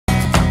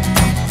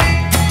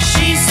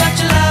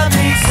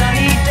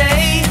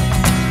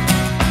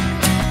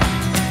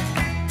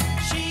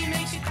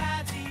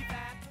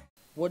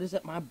What is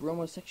up, my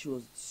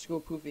bromosexuals? It's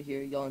Scorpoofa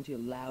here, yelling to you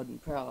loud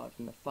and proud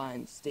from the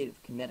fine state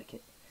of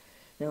Connecticut.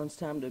 Now it's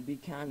time to be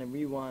kind and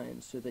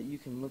rewind so that you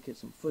can look at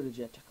some footage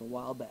I took a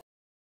while back.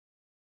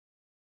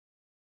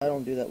 I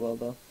don't do that well,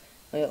 though.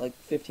 I got like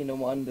 15 to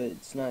 1, but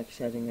it's not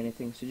exciting or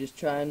anything, so just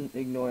try and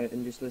ignore it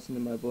and just listen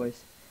to my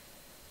voice.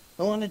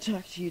 I want to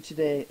talk to you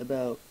today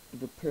about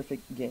the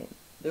perfect game.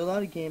 There are a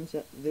lot of games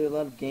out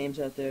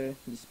there,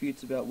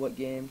 disputes about what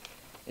game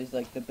is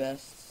like the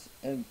best,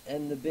 and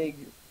the big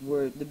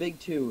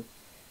two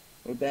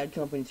were Bad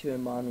Company 2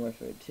 and Modern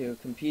Warfare 2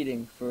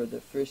 competing for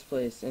the first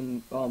place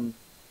in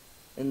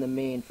the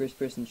main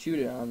first-person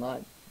shooter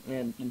online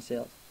and in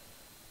sales.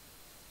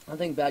 I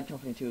think Bad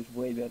Company 2 is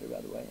way better,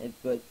 by the way,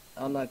 but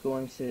I'm not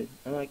going to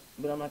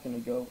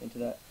go into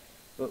that.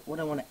 But what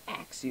I want to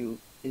ask you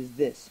is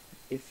this: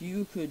 if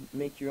you could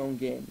make your own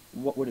game,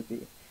 what would it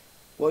be?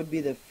 What would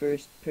be the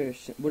first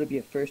person? Would it be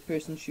a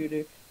first-person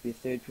shooter? Be a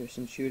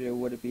third-person shooter?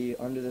 Would it be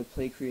under the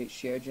play, create,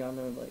 share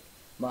genre like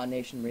Mod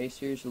Nation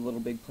Racers, or Little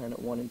Big Planet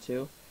 1 and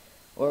 2?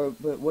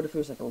 But what if it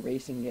was like a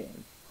racing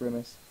game,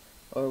 Grimace?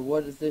 Or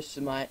what is this?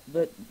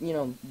 But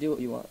do what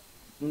you want.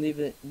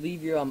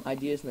 Leave your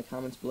ideas in the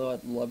comments below.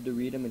 I'd love to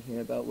read them and hear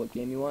about what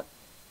game you want.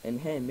 And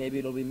hey, maybe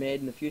it'll be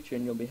made in the future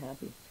and you'll be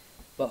happy.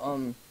 But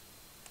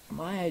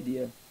my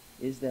idea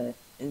is that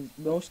in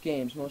most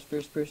games, most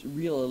first-person,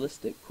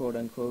 realistic,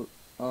 quote-unquote,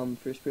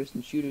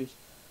 first-person shooters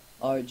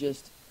are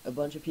just a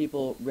bunch of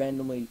people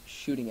randomly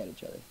shooting at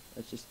each other.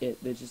 That's just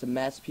it. There's just a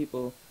mass of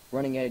people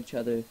running at each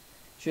other.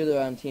 Sure,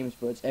 they're on teams,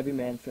 but it's every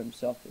man for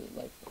himself.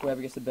 Like,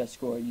 whoever gets the best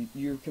score,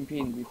 you're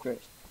competing to be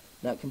first,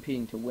 not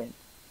competing to win.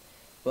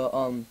 But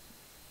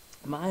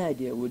my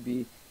idea would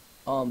be,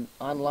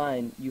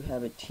 online you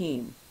have a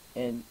team,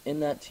 and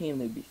in that team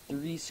there'd be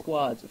 3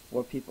 squads of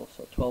 4 people,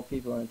 so 12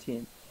 people on a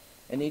team,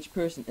 and each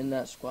person in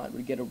that squad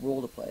would get a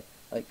role to play.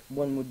 Like,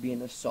 one would be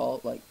an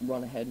assault, like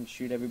run ahead and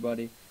shoot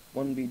everybody.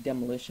 One would be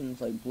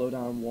demolitions, like blow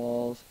down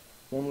walls.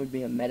 One would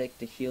be a medic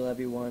to heal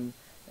everyone,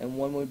 and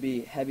one would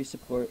be heavy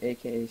support,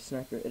 aka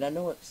sniper. And I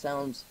know it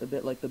sounds a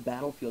bit like the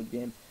Battlefield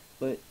game,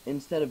 but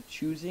instead of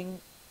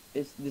choosing,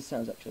 this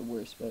sounds actually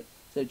worse. But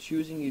instead of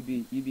choosing, you'd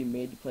be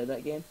made to play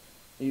that game.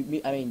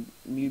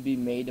 You'd be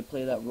made to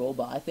play that role.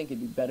 But I think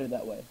it'd be better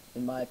that way,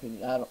 in my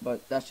opinion.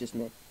 But that's just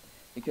me,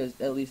 because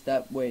at least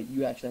that way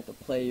you actually have to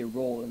play your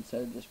role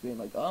instead of just being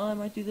like, oh, I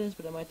might do this,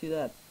 but I might do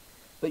that.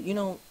 But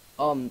yeah.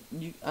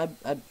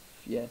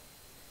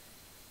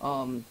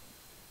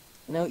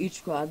 Now each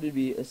squad would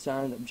be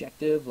assigned an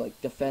objective, like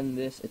defend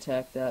this,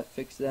 attack that,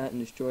 fix that, and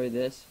destroy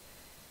this.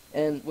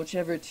 And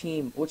whichever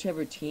team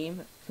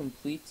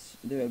completes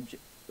their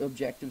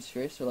objectives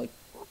first, so like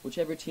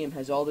whichever team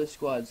has all their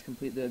squads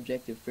complete the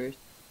objective first,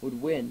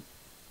 would win.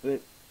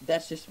 But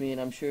that's just me, and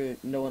I'm sure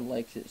no one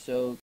likes it.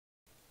 So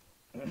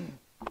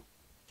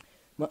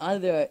my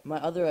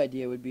other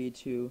idea would be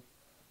to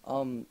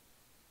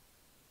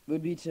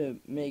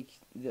make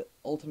the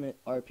ultimate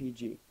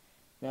RPG.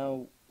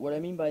 Now, what I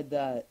mean by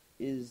that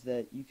is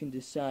that you can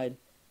decide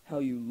how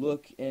you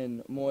look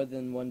in more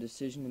than one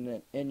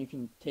decision, and you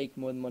can take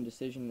more than one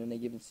decision in a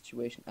given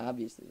situation,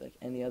 obviously, like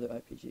any other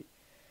RPG.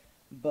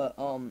 But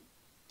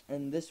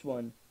in this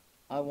one,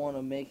 I want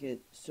to make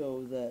it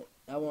so that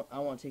I want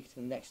to take it to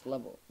the next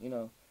level.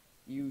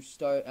 You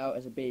start out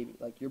as a baby,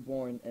 like you're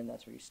born, and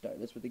that's where you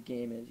start. That's what the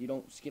game is. You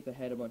don't skip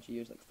ahead a bunch of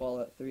years like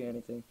Fallout 3 or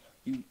anything.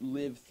 You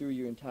live through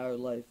your entire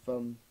life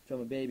from a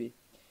baby,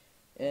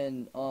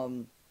 and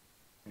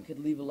you could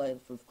live a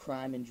life of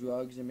crime and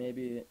drugs, or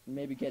maybe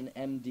get an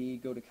MD,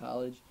 go to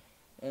college,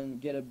 and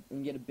get a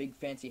big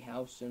fancy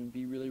house and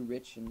be really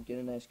rich and get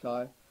a nice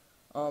car.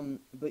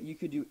 But you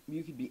could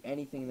be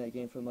anything in that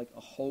game, from like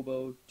a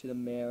hobo to the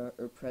mayor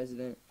or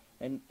president,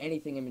 and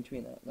anything in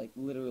between that. Like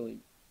literally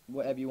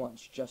whatever you want.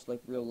 It's just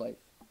like real life.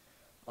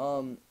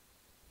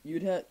 You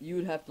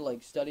would have to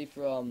like study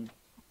for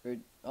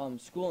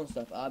school and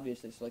stuff,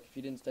 obviously. So like if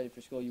you didn't study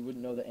for school, you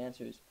wouldn't know the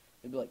answers.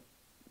 It'd be like,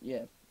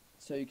 yeah.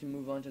 So you can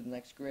move on to the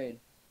next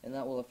grade, and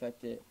that will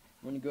affect it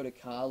when you go to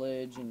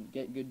college and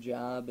get a good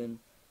job and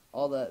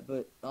all that.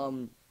 But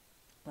a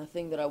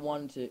thing that I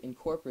wanted to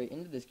incorporate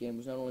into this game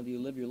was not only do you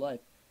live your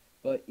life,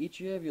 but each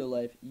year of your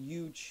life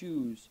you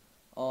choose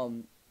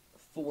 4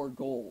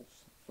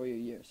 goals for your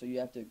year. So you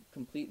have to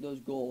complete those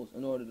goals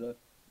in order to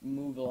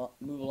move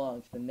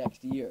along to the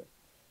next year,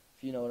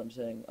 if you know what I'm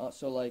saying.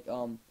 So like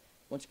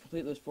once you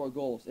complete those 4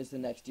 goals, it's the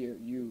next year.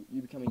 You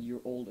become a year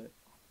older,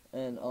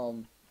 and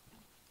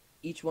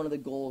each one of the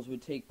goals would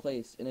take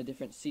place in a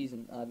different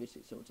season,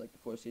 obviously. So it's like the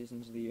 4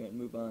 seasons of the year, and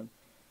move on.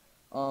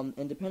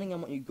 And depending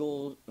on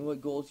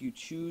what goals you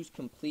choose,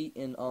 complete,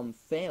 and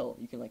fail,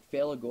 you can like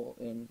fail a goal,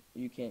 and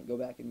you can't go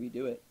back and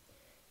redo it.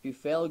 If you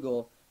fail a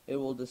goal, it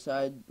will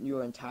decide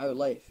your entire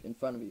life in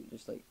front of you.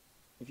 Just like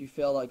if you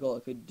fail that goal,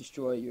 it could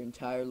destroy your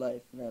entire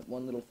life in that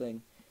one little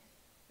thing.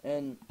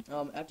 And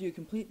after you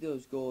complete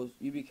those goals,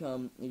 you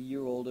become a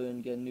year older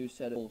and get a new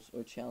set of goals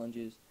or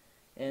challenges.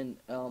 And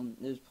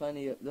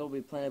there'll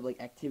be plenty of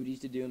like activities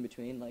to do in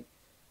between, like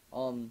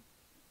you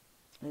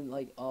could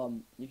like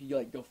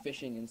go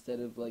fishing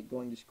instead of like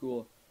going to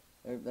school,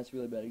 Or that's a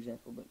really bad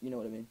example, but you know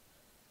what I mean.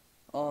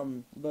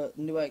 But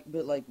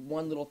like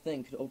one little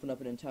thing could open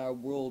up an entire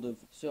world of.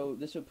 So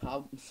this would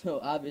so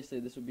obviously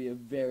this would be a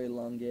very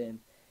long game,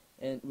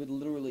 and with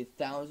literally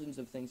thousands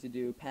of things to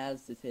do,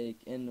 paths to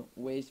take, and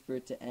ways for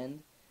it to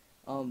end.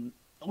 Oh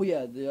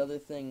yeah, the other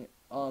thing.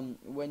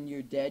 When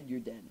you're dead, you're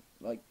dead.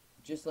 Like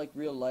just like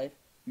real life,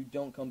 you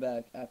don't come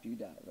back after you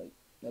die. Like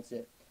that's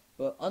it.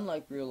 But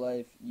unlike real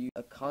life,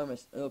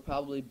 it'll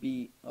probably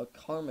be a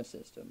karma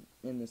system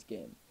in this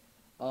game.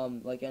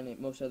 Like any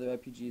most other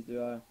RPGs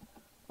there are.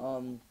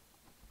 And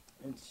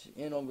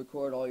it'll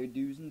record all your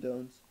do's and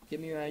don'ts. Give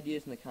me your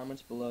ideas in the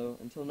comments below.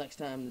 Until next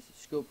time, this is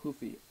Scope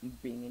Hoofy,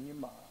 being in your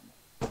mom.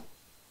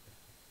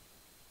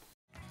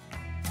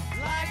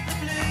 Like the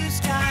blue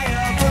sky